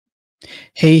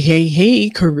Hey, hey, hey,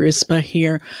 Kharisma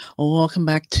here. Welcome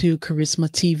back to Kharisma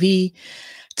TV.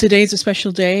 Today's a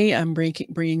special day. I'm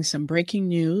bringing some breaking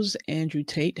news. Andrew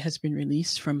Tate has been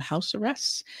released from house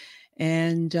arrest.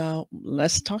 And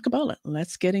let's talk about it.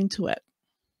 Let's get into it.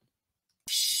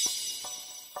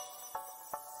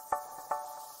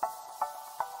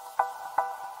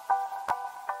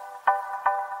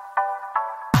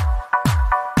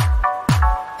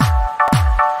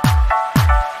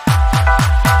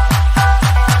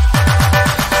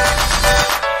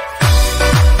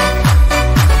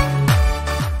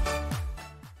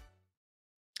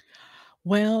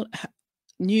 Well,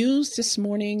 news this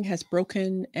morning has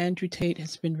broken. Andrew Tate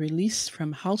has been released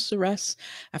from house arrest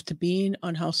after being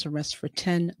on house arrest for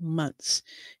 10 months.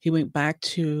 He went back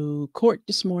to court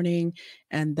this morning,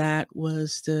 and that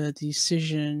was the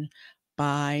decision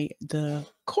by the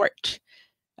court,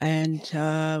 and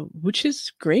which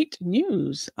is great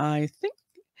news, I think.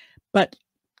 But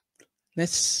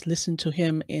let's listen to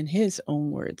him in his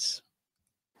own words.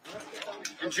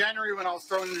 In January, when I was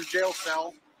thrown into a jail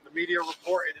cell, the media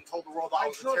reported and told the world I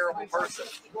was a terrible person.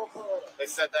 They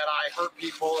said that I hurt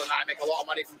people and I make a lot of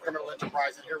money from criminal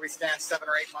enterprise. And here we stand 7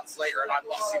 or 8 months later, and I've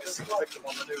not seen a single victim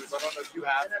on the news. I don't know if you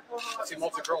have. I've seen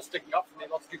lots of girls sticking up for me,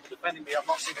 lots of people defending me. I've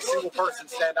not seen a single person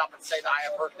stand up and say that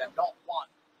I have hurt them. Not one.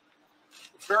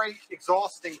 It's very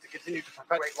exhausting to continue to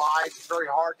perpetuate lies. It's very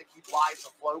hard to keep lies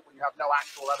afloat when you have no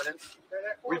actual evidence.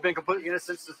 We've been completely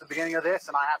innocent since the beginning of this,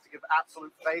 and I have to give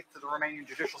absolute faith to the Romanian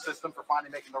judicial system for finally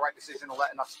making the right decision and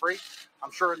letting us free.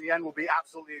 I'm sure in the end we'll be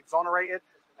absolutely exonerated,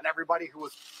 and everybody who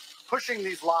was pushing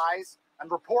these lies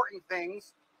and reporting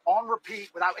things on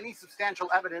repeat without any substantial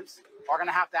evidence are going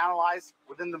to have to analyze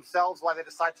within themselves why they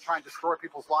decide to try and destroy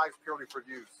people's lives purely for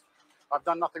views. I've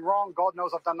done nothing wrong. God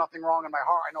knows I've done nothing wrong. In my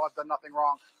heart, I know I've done nothing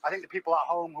wrong. I think the people at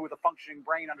home who with a functioning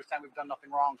brain understand we've done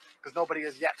nothing wrong, because nobody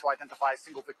has yet to identify a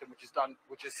single victim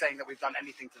which is saying that we've done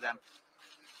anything to them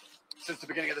since the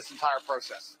beginning of this entire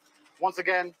process. Once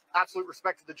again, absolute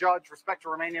respect to the judge, respect to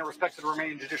Romania, respect to the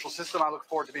Romanian judicial system. I look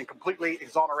forward to being completely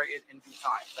exonerated in due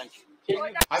time. Thank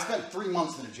you. I spent 3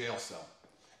 months in a jail cell,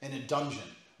 in a dungeon,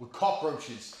 with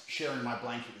cockroaches sharing my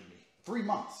blanket with me. 3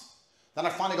 months. Then I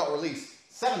finally got released.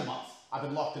 7 months. I've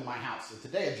been locked in my house, and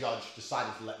today a judge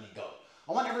decided to let me go.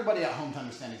 I want everybody at home to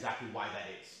understand exactly why that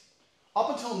is.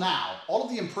 Up until now, all of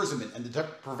the imprisonment and the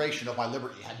deprivation of my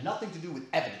liberty had nothing to do with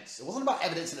evidence. It wasn't about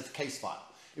evidence in a case file.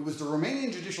 It was the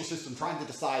Romanian judicial system trying to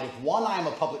decide if 1, I am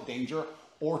a public danger,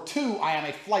 or 2, I am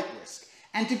a flight risk.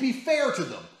 And to be fair to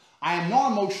them, I am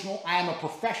non-emotional, I am a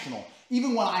professional,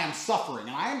 even when I am suffering.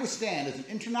 And I understand as an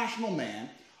international man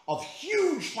of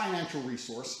huge financial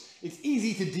resource, it's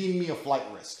easy to deem me a flight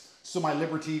risk. So my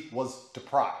liberty was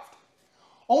deprived.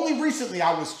 Only recently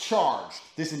I was charged.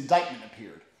 This indictment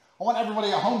appeared. I want everybody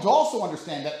at home to also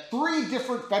understand that 3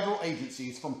 different federal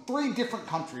agencies from 3 different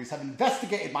countries have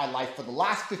investigated my life for the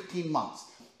last 15 months.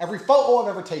 Every photo I've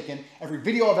ever taken, every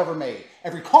video I've ever made,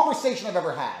 every conversation I've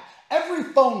ever had, every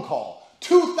phone call,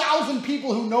 2,000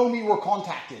 people who know me were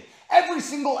contacted. Every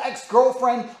single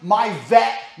ex-girlfriend, my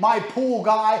vet, my pool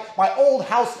guy, my old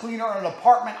house cleaner in an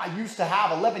apartment I used to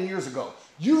have 11 years ago.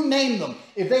 You name them.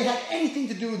 If they had anything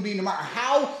to do with me, no matter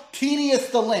how tedious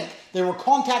the link, they were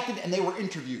contacted and they were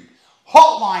interviewed.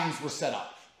 Hotlines were set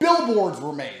up. Billboards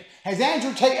were made. Has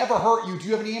Andrew Tate ever hurt you? Do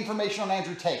you have any information on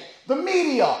Andrew Tate? The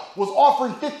media was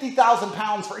offering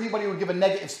 £50,000 for anybody who would give a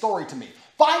negative story to me.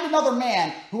 Find another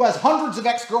man who has hundreds of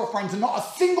ex-girlfriends and not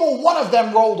a single one of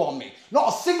them rolled on me. Not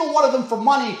a single one of them for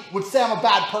money would say I'm a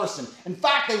bad person. In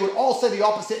fact, they would all say the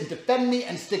opposite and defend me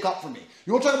and stick up for me.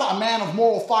 You want to talk about a man of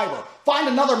moral fiber? Find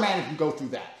another man who can go through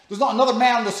that. There's not another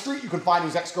man on the street you can find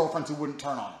whose ex-girlfriends who wouldn't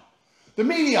turn on him. The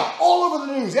media, all over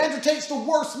the news. Andrew Tate's the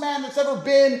worst man that's ever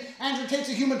been. Andrew Tate's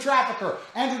a human trafficker.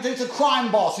 Andrew Tate's a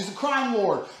crime boss. He's a crime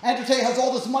lord. Andrew Tate has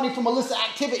all this money from illicit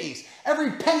activities.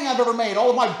 Every penny I've ever made, all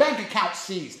of my bank accounts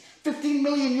seized. 15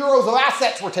 million euros of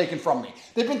assets were taken from me.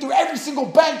 They've been through every single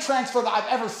bank transfer that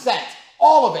I've ever sent.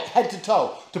 All of it, head to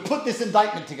toe, to put this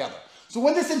indictment together. So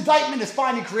when this indictment is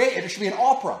finally created, it should be an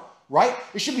opera, right?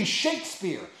 It should be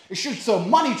Shakespeare. It should show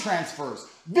money transfers,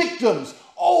 victims,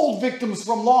 old victims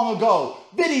from long ago,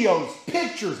 videos,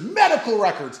 pictures, medical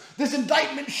records. This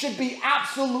indictment should be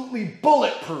absolutely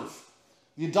bulletproof.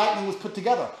 The indictment was put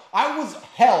together. I was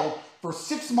held for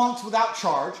 6 months without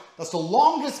charge. That's the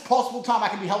longest possible time I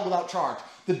can be held without charge.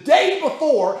 The day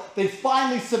before they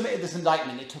finally submitted this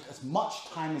indictment, it took as much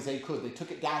time as they could. They took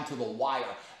it down to the wire,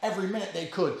 every minute they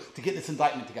could, to get this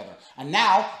indictment together. And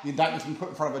now the indictment's been put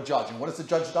in front of a judge. And what has the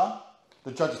judge done?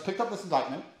 The judge has picked up this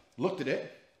indictment, looked at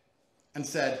it, and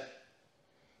said,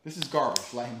 "This is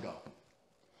garbage, let him go."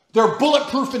 Their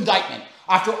bulletproof indictment.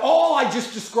 After all I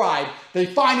just described, they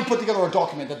finally put together a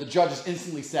document that the judges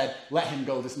instantly said, let him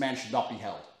go, this man should not be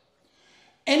held.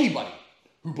 Anybody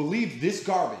who believed this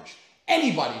garbage,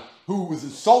 anybody who was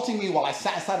insulting me while I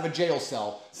sat inside of a jail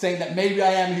cell, saying that maybe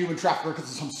I am a human trafficker because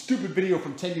of some stupid video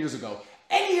from 10 years ago,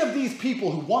 any of these people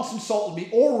who once insulted me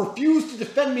or refused to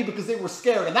defend me because they were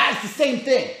scared, and that is the same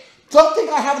thing. Something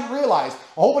I haven't realized,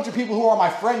 a whole bunch of people who are my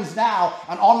friends now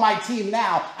and on my team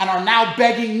now and are now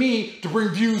begging me to bring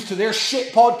views to their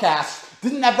shit podcasts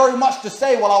didn't have very much to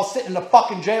say while I was sitting in a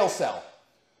fucking jail cell.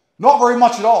 Not very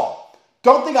much at all.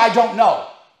 Don't think I don't know.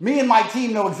 Me and my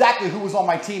team know exactly who was on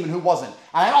my team and who wasn't.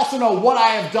 And I also know what I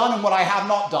have done and what I have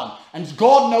not done. And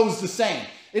God knows the same.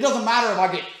 It doesn't matter if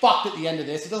I get fucked at the end of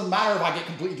this. It doesn't matter if I get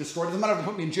completely destroyed. It doesn't matter if they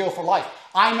put me in jail for life.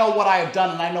 I know what I have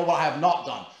done and I know what I have not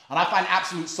done. And I find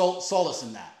absolute solace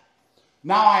in that.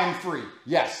 Now I am free.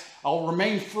 Yes, I will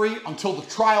remain free until the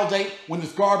trial date when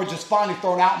this garbage is finally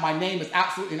thrown out and my name is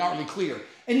absolutely and utterly clear.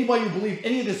 Anybody who believes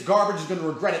any of this garbage is going to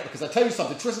regret it, because I tell you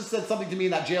something, Tristan said something to me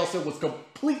in that jail cell was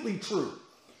completely true.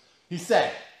 He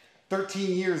said,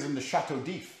 13 years in the Chateau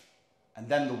d'If, and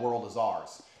then the world is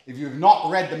ours. If you have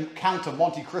not read the Count of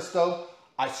Monte Cristo,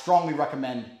 I strongly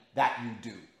recommend that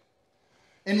you do.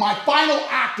 In my final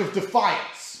act of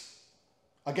defiance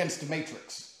against the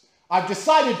Matrix, I've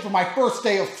decided for my first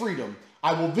day of freedom,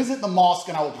 I will visit the mosque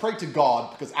and I will pray to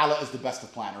God because Allah is the best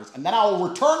of planners. And then I will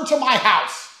return to my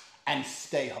house and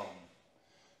stay home.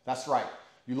 That's right.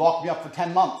 You locked me up for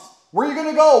 10 months. Where are you going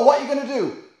to go? What are you going to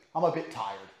do? I'm a bit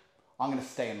tired. I'm going to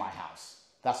stay in my house.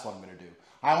 That's what I'm going to do.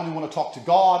 I only want to talk to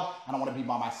God and I want to be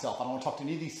by myself. I don't want to talk to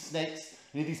any of these snakes,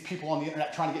 any of these people on the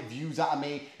internet trying to get views out of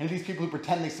me, any of these people who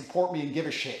pretend they support me and give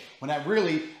a shit. When I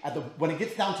really, when it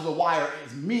gets down to the wire,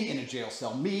 it's me in a jail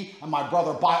cell, me and my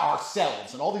brother by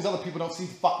ourselves. And all these other people don't seem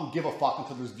to fucking give a fuck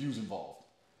until there's views involved.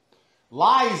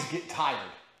 Lies get tired.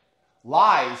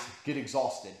 Lies get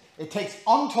exhausted. It takes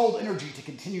untold energy to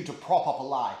continue to prop up a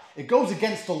lie. It goes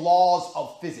against the laws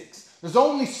of physics. There's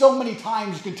only so many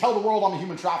times you can tell the world I'm a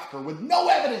human trafficker with no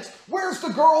evidence. Where's the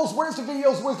girls? Where's the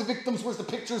videos? Where's the victims? Where's the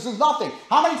pictures? There's nothing.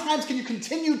 How many times can you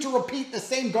continue to repeat the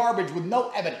same garbage with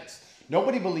no evidence?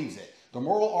 Nobody believes it. The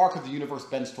moral arc of the universe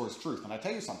bends towards truth. And I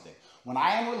tell you something, when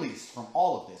I am released from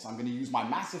all of this, I'm going to use my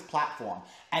massive platform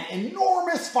and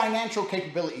enormous financial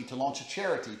capability to launch a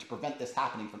charity to prevent this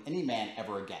happening from any man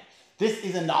ever again. This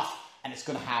is enough, and it's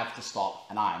going to have to stop,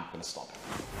 and I'm going to stop it.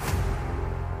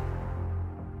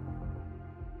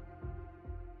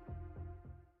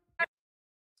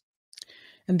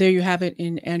 And there you have it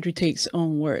in Andrew Tate's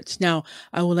own words. Now,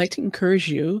 I would like to encourage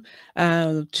you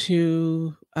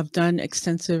to have done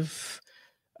extensive,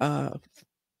 what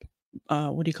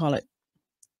do you call it?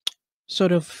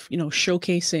 Sort of,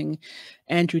 showcasing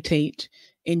Andrew Tate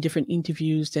in different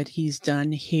interviews that he's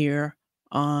done here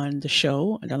on the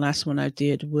show. And the last one I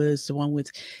did was the one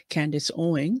with Candace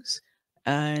Owens.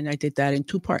 And I did that in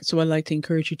 2 parts. So I'd like to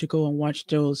encourage you to go and watch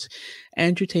those.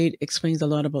 Andrew Tate explains a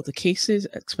lot about the cases,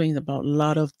 explains about a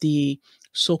lot of the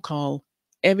so-called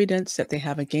evidence that they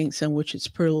have against them, which is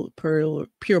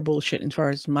pure bullshit as far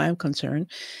as I'm concerned.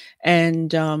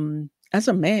 And as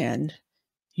a man,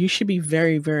 you should be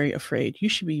very, very afraid. You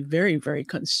should be very, very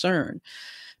concerned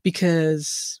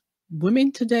because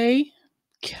women today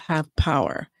have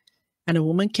power, and a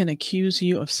woman can accuse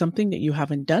you of something that you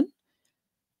haven't done.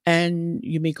 And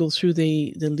you may go through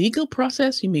the legal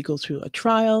process, you may go through a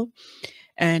trial,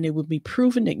 and it will be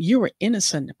proven that you were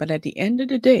innocent. But at the end of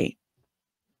the day,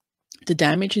 the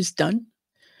damage is done.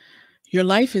 Your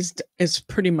life is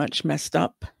pretty much messed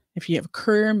up. If you have a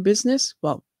career in business,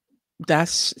 well,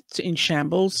 that's in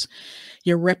shambles.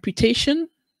 Your reputation,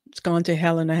 it's gone to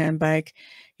hell in a handbag.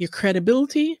 Your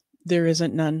credibility, there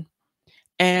isn't none.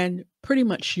 And pretty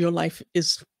much your life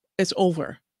is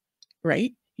over,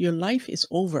 right? Your life is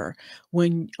over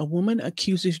when a woman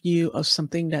accuses you of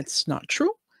something that's not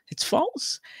true, it's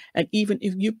false. And even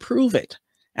if you prove it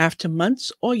after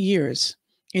months or years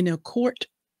in a court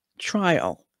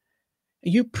trial,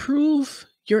 you prove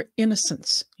your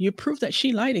innocence, you prove that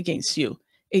she lied against you,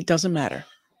 it doesn't matter.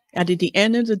 And at the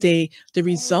end of the day, the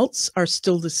results are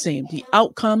still the same. The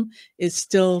outcome is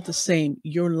still the same.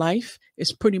 Your life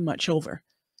is pretty much over.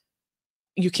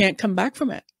 You can't come back from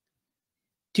it.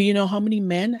 Do you know how many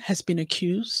men has been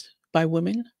accused by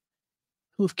women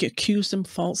who've accused them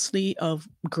falsely of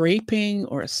raping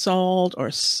or assault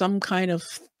or some kind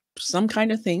of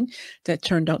thing that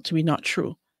turned out to be not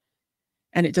true?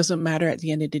 And it doesn't matter at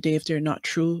the end of the day if they're not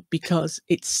true, because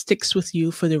it sticks with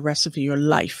you for the rest of your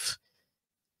life.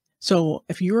 So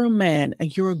if you're a man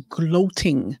and you're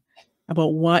gloating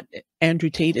about what Andrew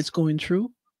Tate is going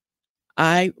through,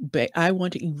 I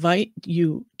want to invite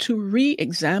you to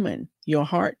re-examine your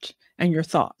heart and your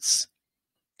thoughts,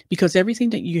 because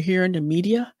everything that you hear in the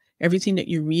media, everything that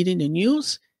you read in the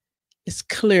news is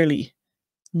clearly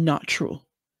not true.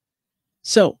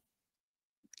 So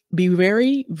be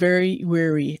very, very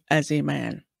wary as a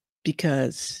man,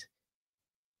 because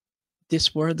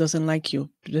this world doesn't like you.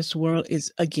 This world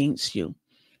is against you.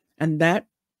 And that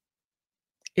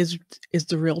is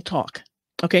the real talk.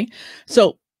 Okay?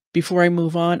 So before I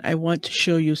move on, I want to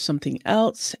show you something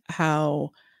else,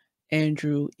 how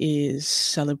Andrew is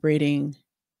celebrating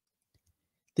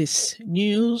this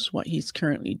news, what he's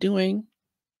currently doing.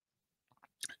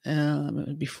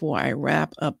 Before I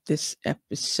wrap up this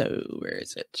episode, where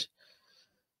is it?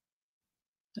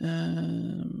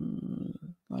 A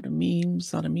lot of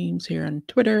memes here on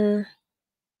Twitter.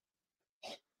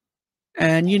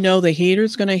 And you know, the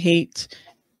haters gonna hate.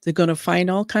 They're gonna find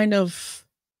all kind of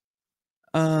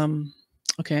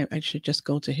okay, I should just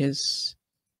go to his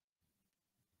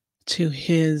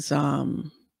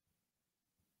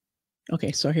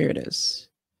okay, so here it is.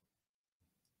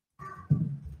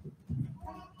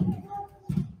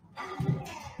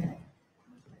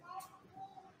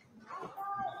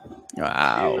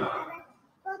 Wow.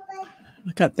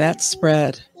 Look at that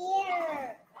spread.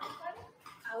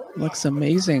 Looks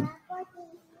amazing.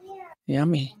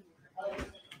 Yummy.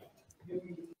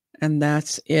 And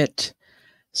that's it.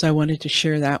 So I wanted to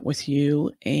share that with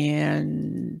you.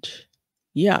 And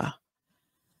yeah,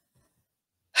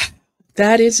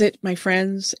 that is it, my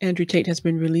friends. Andrew Tate has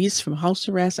been released from house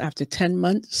arrest after 10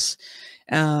 months.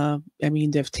 I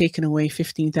mean, they've taken away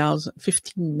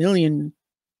 $15 million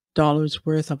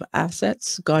worth of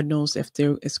assets. God knows if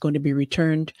it's going to be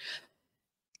returned.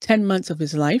 10 months of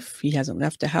his life, he hasn't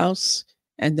left the house.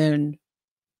 And then,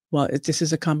 well, this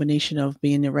is a combination of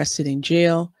being arrested in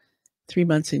jail, 3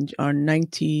 months or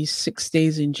 96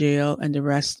 days in jail, and the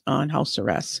rest on house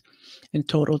arrest. In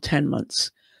total, 10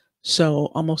 months. So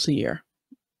almost a year.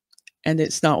 And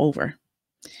it's not over.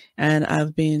 And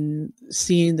I've been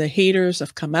seeing the haters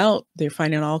have come out. They're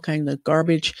finding all kinds of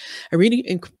garbage. I really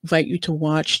invite you to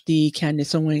watch the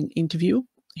Candace Owens interview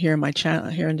here on my channel,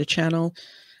 here on the channel,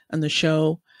 on the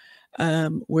show,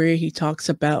 where he talks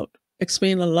about,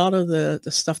 explaining a lot of the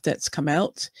stuff that's come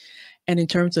out. And in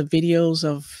terms of videos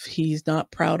of he's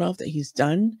not proud of that he's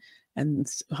done and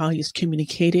how he's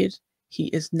communicated, he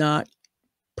is not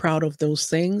proud of those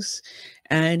things.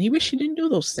 And he wished he didn't do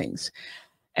those things.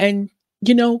 And,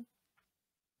 you know,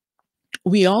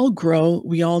 we all grow,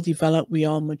 we all develop, we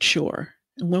all mature.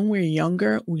 And when we're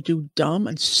younger, we do dumb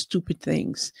and stupid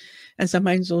things. And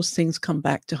sometimes those things come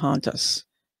back to haunt us.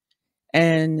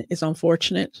 And it's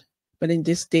unfortunate. But in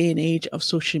this day and age of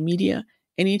social media,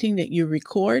 anything that you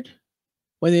record,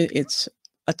 whether it's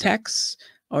a text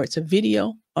or it's a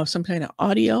video or some kind of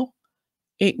audio,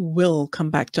 it will come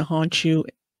back to haunt you.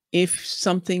 If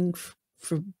something,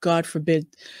 for God forbid,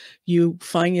 you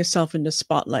find yourself in the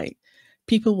spotlight,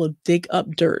 people will dig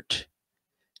up dirt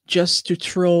just to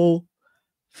throw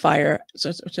fire,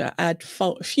 to add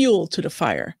fuel to the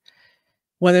fire,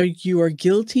 whether you are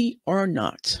guilty or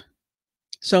not.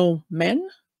 So men,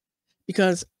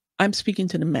 because I'm speaking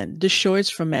to the men, this show is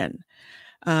for men.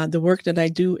 The work that I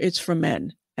do is for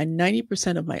men, and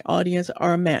 90% of my audience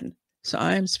are men. So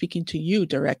I am speaking to you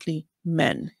directly,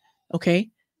 men. Okay?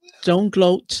 Don't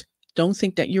gloat. Don't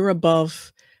think that you're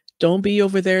above. Don't be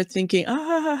over there thinking,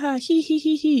 he,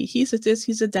 he's a this,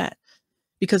 he's a that.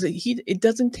 Because it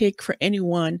doesn't take for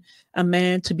anyone, a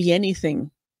man, to be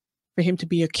anything, for him to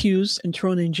be accused and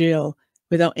thrown in jail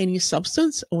without any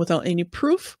substance, or without any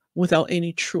proof, without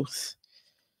any truth.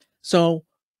 So,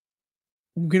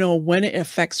 you know, when it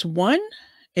affects one,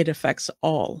 it affects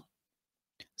all.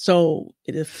 So,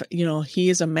 you know, he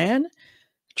is a man.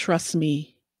 Trust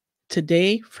me,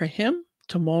 today for him,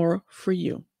 tomorrow for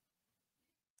you.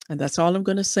 And that's all I'm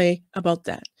going to say about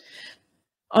that.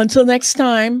 Until next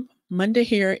time, Monday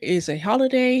here is a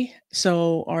holiday.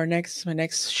 So my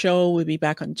next show will be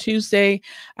back on Tuesday.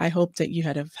 I hope that you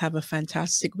have a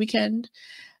fantastic weekend.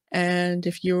 And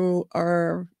if you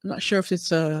are, I'm not sure if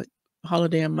it's a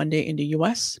holiday on Monday in the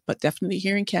US, but definitely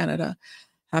here in Canada,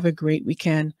 have a great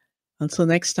weekend. Until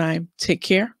next time, take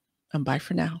care and bye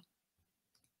for now.